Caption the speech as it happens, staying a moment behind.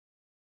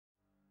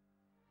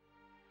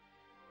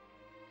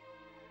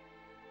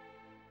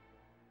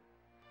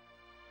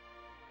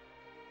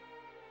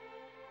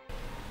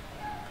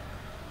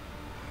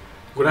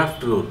Good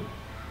afternoon.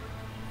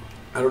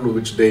 I don't know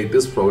which day it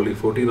is, probably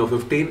 14 or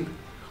 15.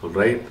 All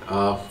right,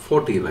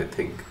 14, I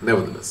think.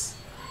 Nevertheless,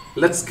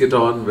 let's get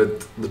on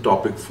with the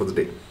topic for the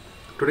day.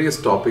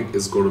 Today's topic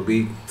is going to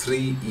be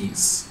three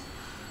E's.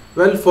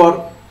 Well,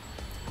 for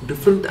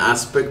different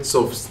aspects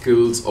of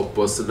skills or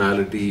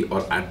personality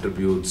or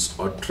attributes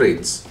or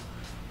traits,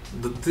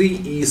 the three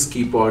E's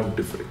keep on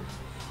differing.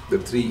 The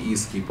three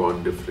E's keep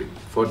on differing.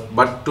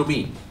 But to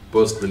me,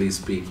 personally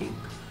speaking,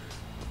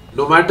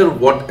 no matter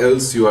what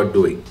else you are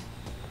doing,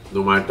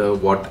 no matter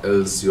what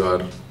else you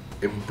are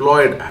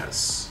employed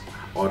as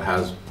or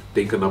has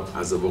taken up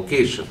as a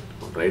vocation,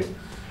 all right,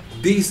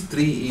 these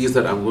three E's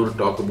that I'm going to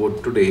talk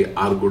about today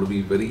are going to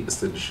be very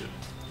essential.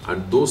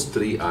 And those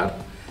three are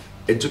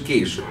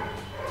education,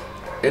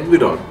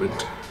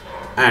 environment,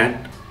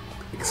 and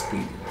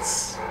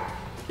experience.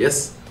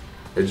 Yes,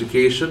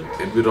 education,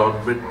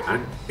 environment,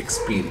 and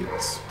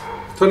experience.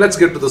 So let's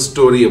get to the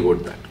story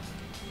about that.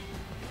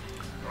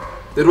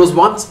 There was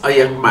once a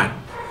young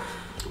man,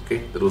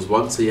 there was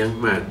once a young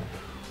man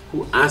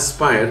who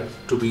aspired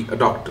to be a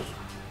doctor,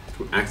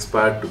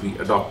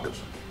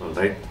 all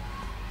right,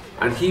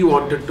 and he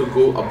wanted to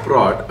go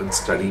abroad and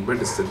study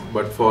medicine,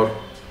 but for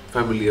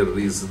familiar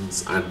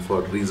reasons and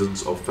for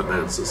reasons of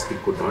finances, he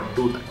could not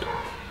do that.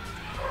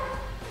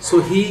 So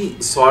he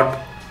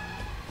sought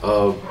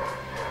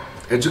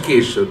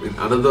education in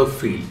another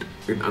field,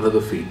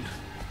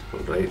 all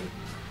right.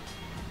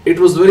 It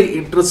was very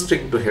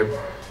interesting to him,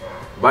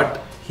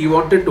 but he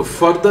wanted to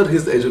further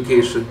his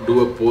education,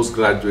 do a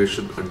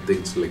post-graduation and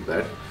things like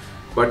that.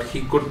 But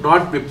he could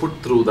not be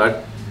put through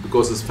that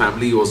because his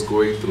family was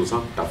going through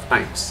some tough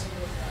times.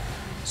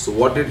 So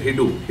what did he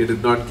do? He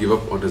did not give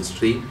up on his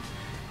dream.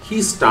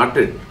 He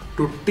started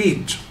to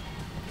teach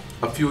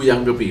a few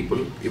younger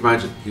people.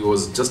 Imagine, he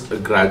was just a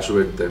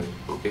graduate then,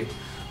 okay.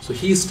 So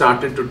he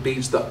started to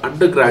teach the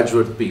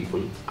undergraduate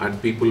people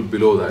and people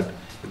below that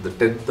in the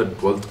 10th and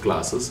 12th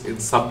classes in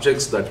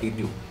subjects that he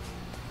knew,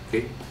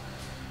 okay.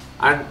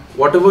 And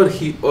whatever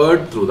he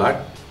earned through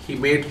that, he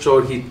made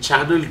sure he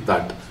channeled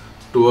that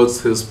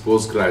towards his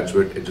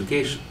postgraduate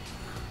education.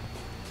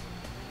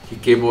 He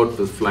came out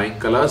with flying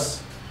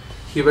colors.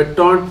 He went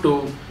on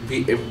to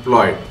be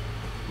employed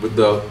with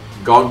the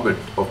government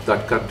of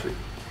that country.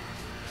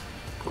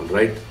 All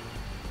right.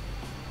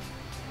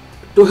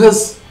 To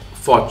his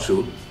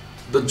fortune,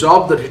 the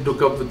job that he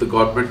took up with the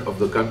government of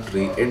the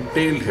country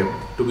entailed him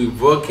to be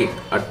working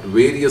at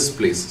various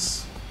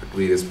places,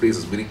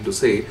 meaning to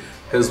say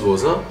his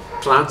was a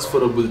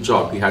transferable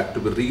job. He had to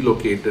be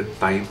relocated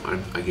time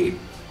and again.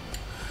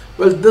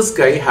 Well, this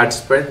guy had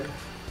spent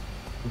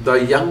the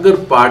younger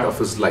part of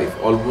his life,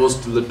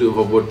 almost to the tune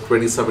of about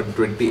 27,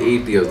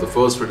 28 years, the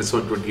first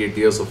 27, 28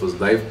 years of his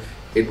life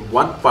in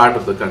one part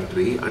of the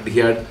country, and he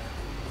had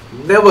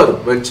never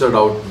ventured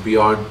out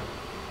beyond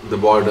the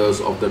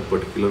borders of that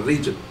particular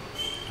region.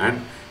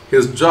 And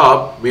his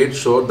job made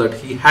sure that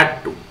he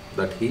had to.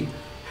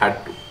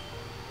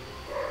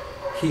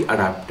 He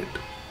adapted.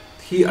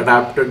 He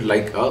adapted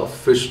like a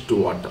fish to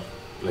water,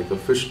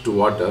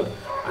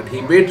 and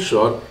he made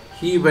sure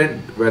he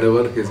went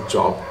wherever his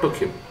job took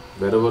him,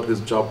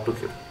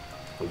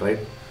 all right.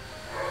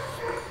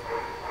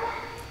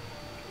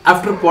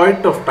 After a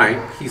point of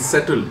time, he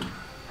settled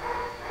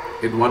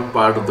in one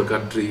part of the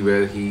country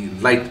where he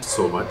liked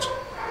so much.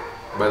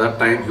 By that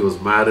time, he was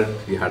married,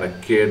 he had a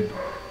kid,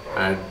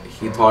 and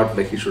he thought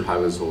like he should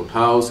have his own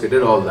house. He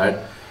did all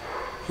that.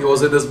 He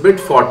was in his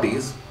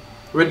mid-40s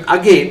when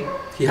again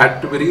he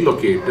had to be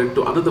relocated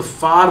to another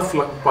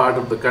far-flung part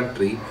of the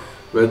country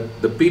where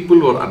the people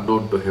were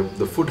unknown to him,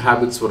 the food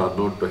habits were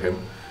unknown to him,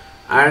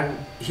 and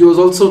he was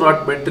also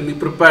not mentally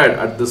prepared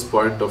at this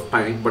point of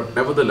time, but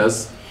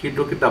nevertheless, he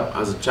took it up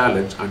as a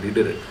challenge and he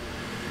did it.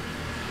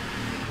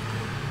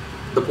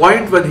 The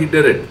point when he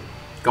did it,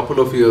 a couple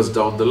of years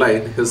down the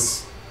line,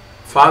 his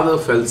father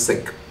fell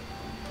sick.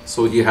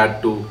 So he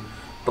had to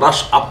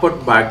rush up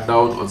and back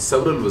down on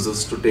several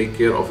visits to take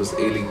care of his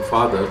ailing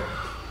father.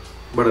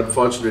 But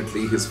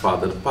unfortunately, his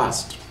father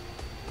passed.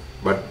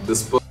 But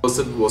this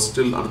person was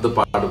still another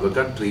part of the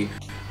country,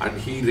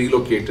 and he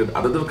relocated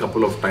another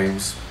couple of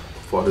times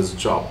for his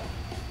job.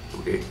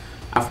 Okay.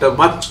 After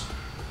much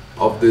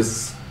of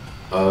this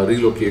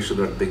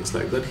relocation and things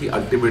like that, he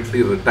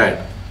ultimately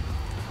retired,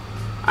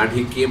 and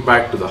he came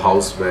back to the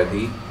house where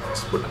he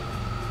split up.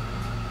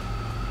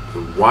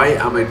 Why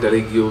am I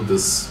telling you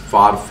this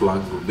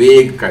far-flung,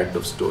 vague kind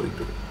of story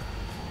today?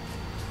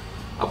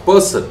 A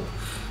person,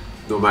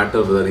 no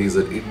matter whether he's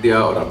in India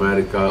or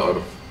America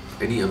or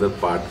any other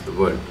part of the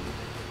world,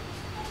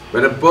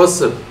 when a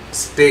person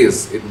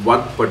stays in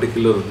one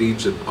particular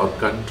region or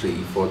country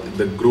for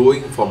the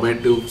growing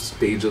formative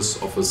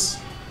stages of his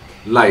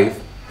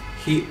life,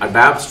 he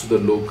adapts to the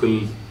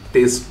local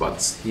taste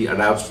buds, he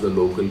adapts to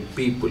the local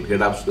people, he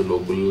adapts to the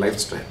local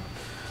lifestyle.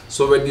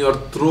 So when you are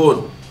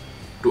thrown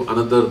to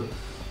another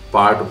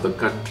part of the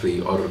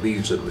country or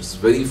region which is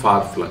very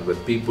far flung, where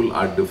people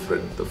are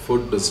different, the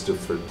food is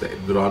different, the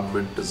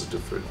environment is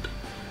different.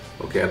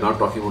 Okay, I'm not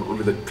talking about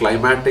only the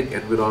climatic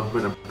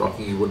environment, I'm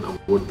talking even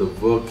about the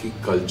working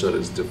culture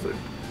is different.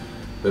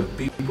 where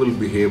people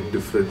behave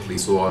differently,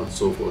 so on and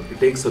so forth. It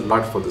takes a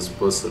lot for this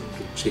person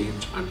to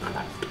change and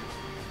adapt.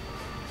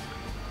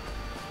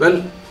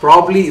 Well,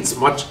 probably it's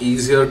much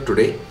easier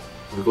today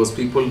because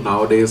people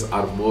nowadays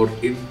are more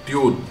in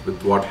tune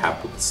with what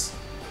happens.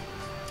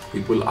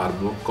 People are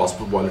more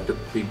cosmopolitan.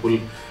 People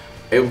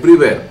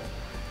everywhere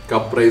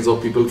comprise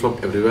of people from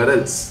everywhere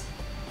else.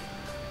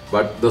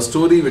 But the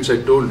story which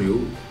I told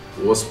you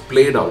was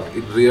played out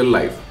in real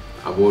life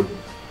about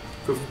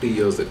 50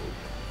 years ago,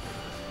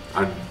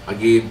 and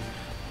again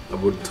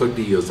about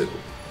 30 years ago.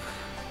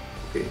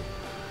 Okay.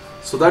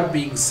 So that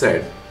being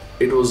said,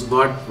 it was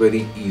not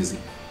very easy.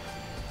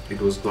 It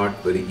was not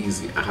very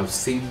easy. I have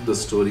seen the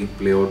story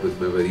play out with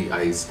my very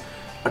eyes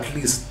at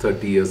least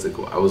 30 years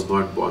ago. I was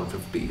not born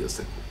 50 years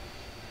ago.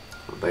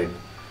 Right?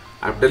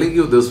 I'm telling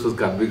you this with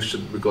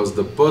conviction because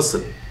the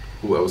person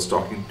who I was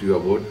talking to you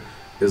about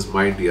is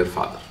my dear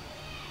father.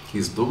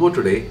 He's no more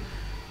today,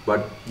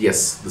 but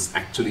yes, this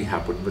actually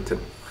happened with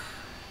him.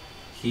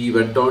 He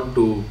went on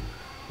to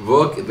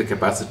work in the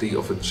capacity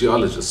of a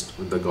geologist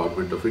with the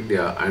government of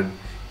India, and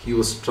he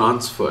was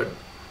transferred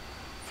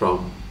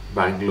from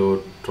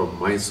Bangalore, from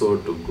Mysore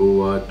to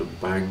Goa to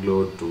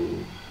Bangalore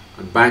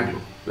and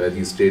Bangalore, where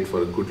he stayed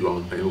for a good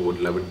long time, about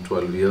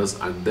 11-12 years,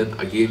 and then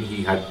again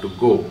he had to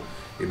go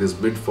in his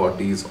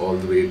mid-40s all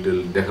the way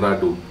till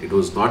Dehradun. It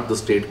was not the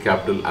state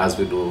capital as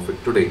we know of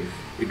it today.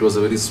 It was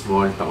a very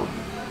small town.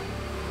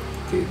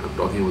 Okay, I'm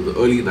talking about the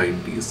early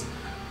 90s,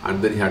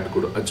 and then he had to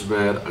go to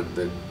Ajmer, and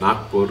then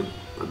Nagpur,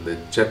 and then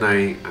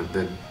Chennai, and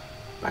then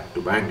back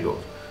to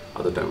Bangalore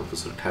at the time of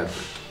his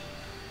retirement.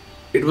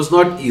 It was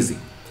not easy.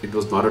 It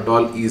was not at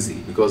all easy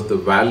because the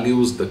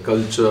values, the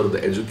culture,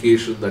 the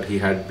education that he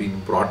had been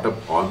brought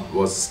up on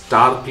was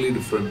starkly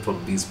different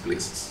from these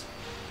places.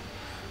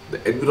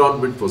 The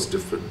environment was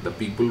different, the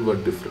people were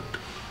different.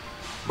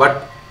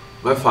 But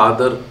my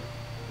father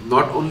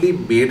not only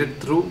made it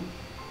through,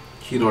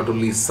 he not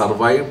only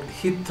survived,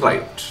 he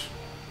thrived.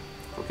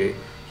 Okay,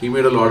 he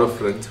made a lot of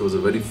friends. He was a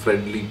very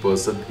friendly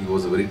person. He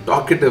was a very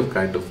talkative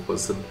kind of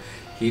person.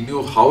 He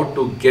knew how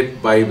to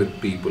get by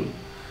with people.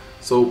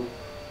 So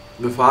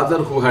my father,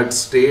 who had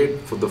stayed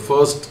for the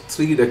first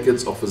 3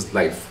 decades of his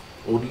life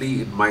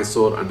only in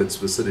Mysore and its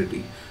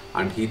vicinity,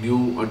 and who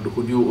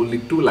knew only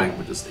 2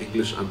 languages,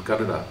 English and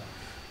Kannada,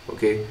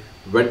 okay,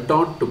 went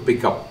on to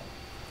pick up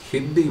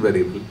Hindi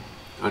very well,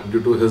 and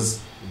due to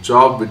his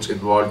job which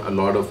involved a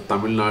lot of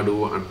Tamil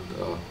Nadu and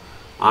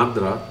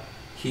Andhra,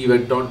 he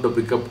went on to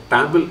pick up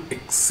Tamil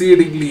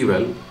exceedingly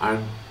well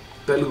and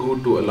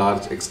Telugu to a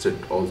large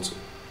extent also.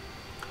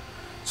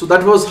 So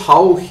that was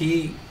how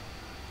he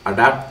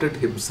adapted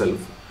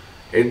himself,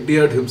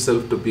 endeared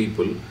himself to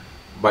people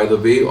by the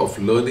way of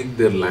learning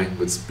their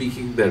language,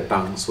 speaking their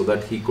tongue so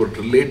that he could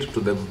relate to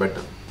them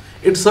better.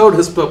 It served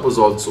his purpose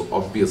also,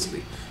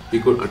 obviously. He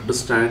could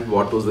understand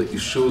what was the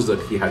issues that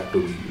he had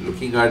to be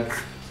looking at,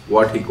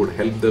 what he could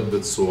help them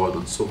with, so on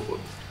and so forth.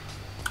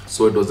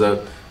 So it was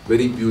a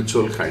very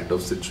mutual kind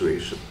of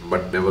situation.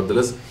 But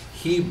nevertheless,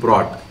 he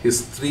brought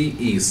his 3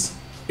 E's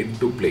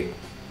into play.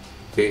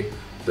 Okay,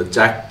 the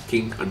Jack,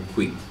 King and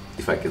Queen,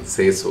 if I can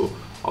say so,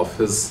 of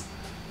his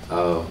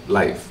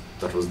life.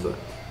 That was the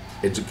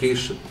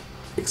education,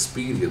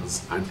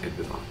 experience and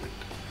environment.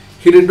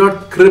 He did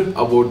not crib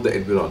about the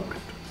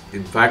environment.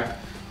 In fact,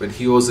 when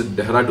he was in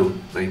Dehradun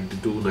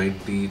 92,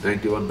 90,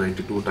 91,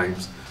 92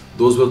 times,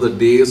 those were the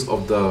days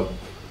of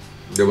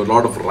there were a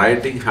lot of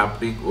rioting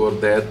happening over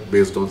there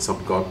based on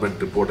some government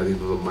report. I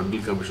think it was a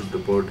Mandal Commission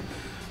report,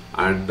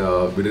 and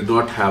we did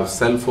not have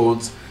cell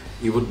phones.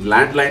 Even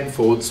landline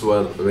phones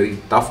were very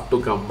tough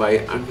to come by,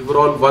 and we were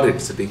all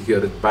worried sitting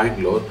here in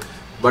Bangalore.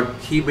 But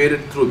he made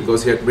it through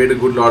because he had made a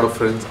good lot of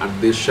friends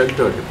and they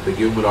sheltered him. They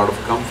gave him a lot of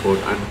comfort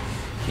and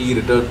he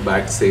returned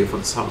back safe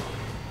and sound.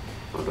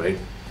 Alright.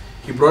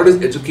 He brought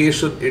his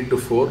education into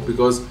fore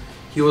because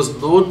he was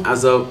known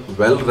as a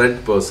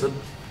well-read person,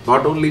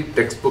 not only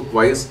textbook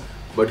wise,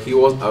 but he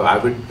was an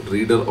avid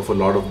reader of a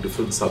lot of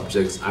different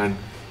subjects, and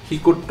he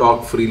could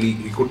talk freely.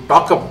 He could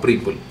talk up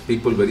people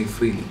very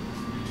freely.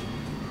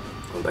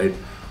 Alright.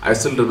 I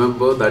still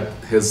remember that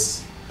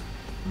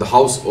the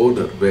house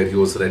owner where he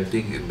was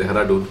renting in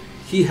Dehradun,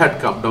 he had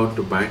come down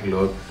to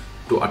Bangalore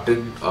to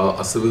attend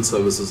a civil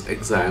services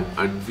exam,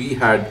 and we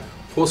had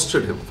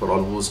hosted him for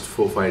almost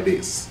 4-5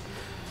 days.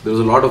 There was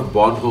a lot of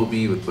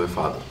bonhomie with my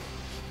father.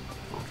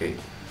 Okay,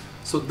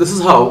 so this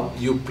is how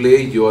you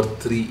play your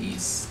 3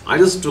 E's. I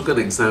just took an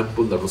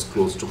example that was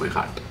close to my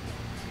heart.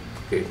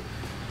 Okay,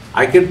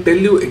 I can tell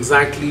you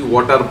exactly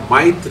what are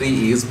my 3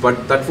 E's,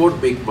 but that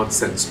won't make much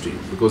sense to you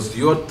because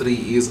your 3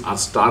 E's are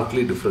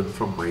starkly different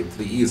from my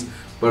 3 E's.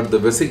 But the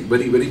basic,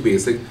 very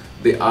basic,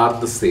 they are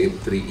the same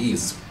 3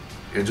 E's: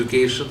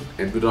 education,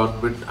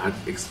 environment and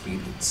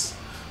experience.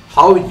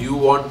 How you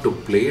want to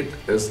play it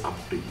is up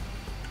to you.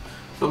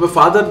 Now my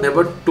father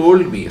never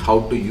told me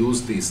how to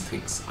use these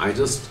things. I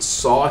just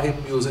saw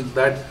him using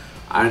that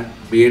and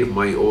made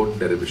my own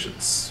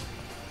derivations.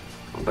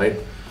 Alright.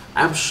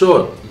 I'm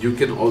sure you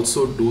can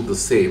also do the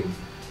same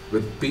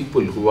with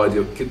people who are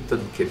your kith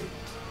and kin.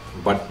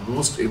 But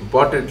most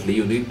importantly,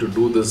 you need to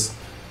do this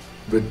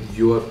with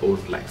your own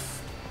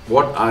life?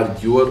 What are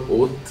your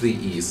own three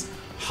E's?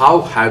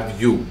 How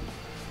have you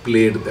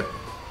played them?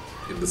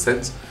 In the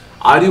sense,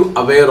 are you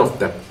aware of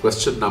them?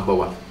 Question number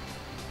one.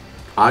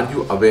 Are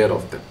you aware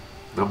of them?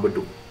 Number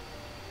two,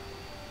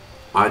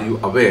 are you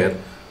aware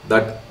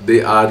that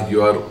they are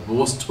your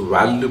most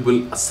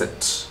valuable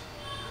asset?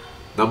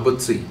 Number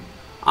three,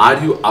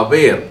 are you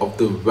aware of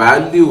the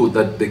value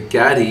that they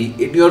carry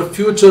in your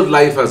future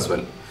life as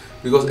well?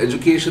 Because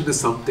education is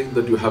something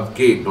that you have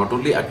gained not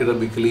only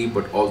academically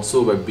but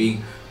also by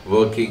being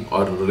working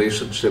or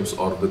relationships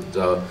or with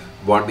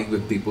bonding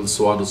with people,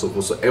 so on and so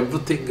forth. So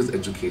everything is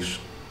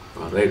education.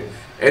 All right.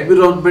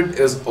 Environment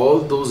is all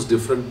those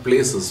different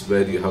places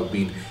where you have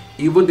been.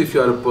 Even if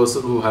you are a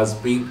person who has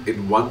been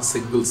in one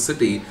single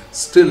city,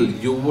 still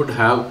you would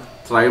have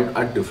thrived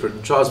at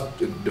different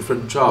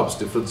jobs,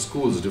 different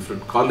schools,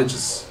 different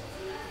colleges,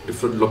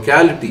 different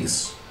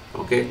localities.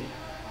 Okay.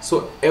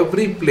 So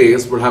every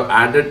place would have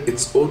added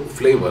its own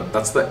flavor.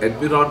 That's the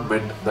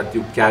environment that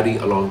you carry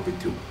along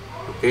with you.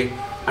 Okay.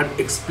 And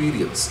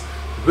experience.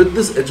 With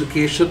this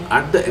education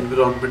and the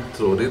environment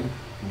thrown in,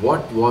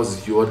 what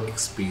was your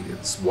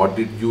experience? What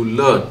did you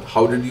learn?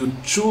 How did you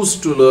choose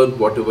to learn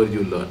whatever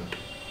you learned?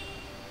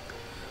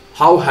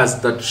 How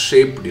has that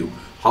shaped you?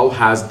 How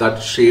has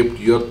that shaped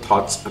your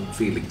thoughts and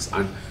feelings?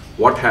 And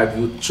what have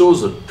you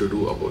chosen to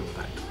do about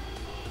that?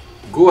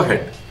 Go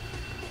ahead.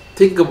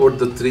 Think about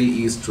the three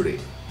E's today.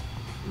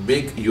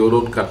 Make your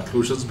own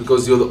conclusions,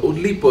 because you're the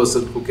only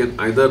person who can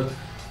either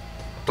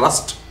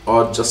trust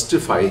or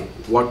justify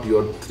what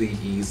your three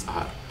E's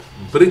are.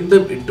 Bring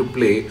them into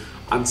play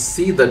and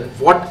see that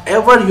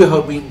whatever you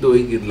have been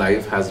doing in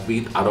life has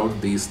been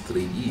around these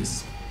three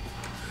E's.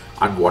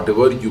 And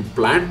whatever you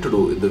plan to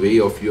do in the way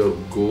of your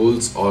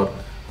goals or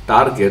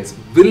targets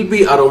will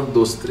be around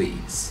those three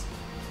E's.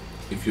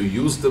 If you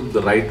use them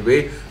the right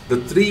way, the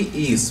three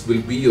E's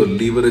will be your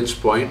leverage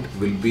point,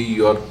 will be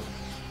your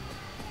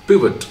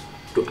pivot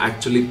to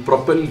actually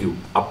propel you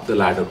up the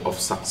ladder of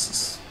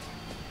success.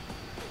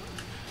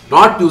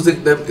 Not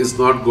using them is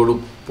not going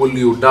to pull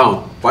you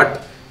down,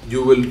 but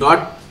you will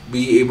not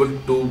be able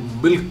to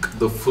milk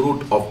the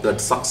fruit of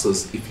that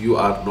success if you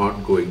are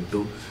not going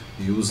to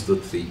use the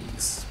three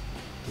E's.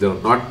 There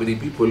are not many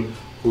people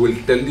who will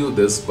tell you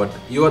this, but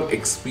your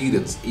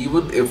experience,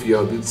 even if you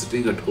have been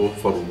sitting at home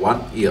for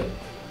 1 year,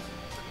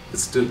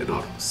 is still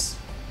enormous.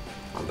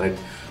 Alright.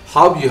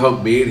 How you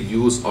have made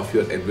use of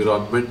your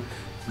environment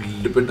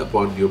will depend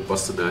upon your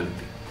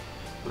personality.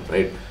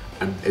 Alright.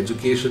 And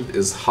education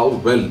is how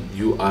well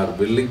you are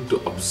willing to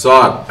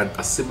absorb and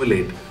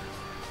assimilate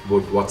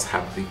about what's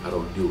happening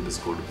around you. Is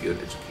going to be your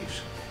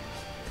education.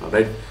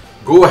 Alright.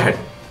 Go ahead.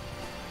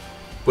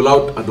 Pull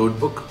out a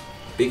notebook,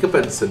 take a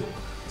pencil,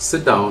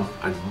 sit down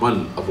and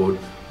mull about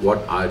what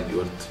are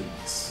your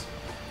threes.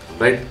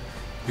 Alright.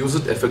 Use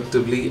it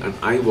effectively, and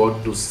I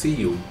want to see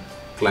you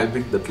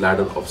climbing that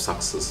ladder of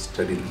success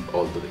steadily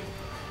all the way.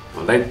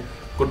 Alright.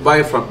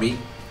 Goodbye from me.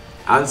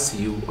 I'll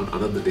see you on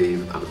another day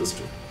with another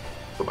story.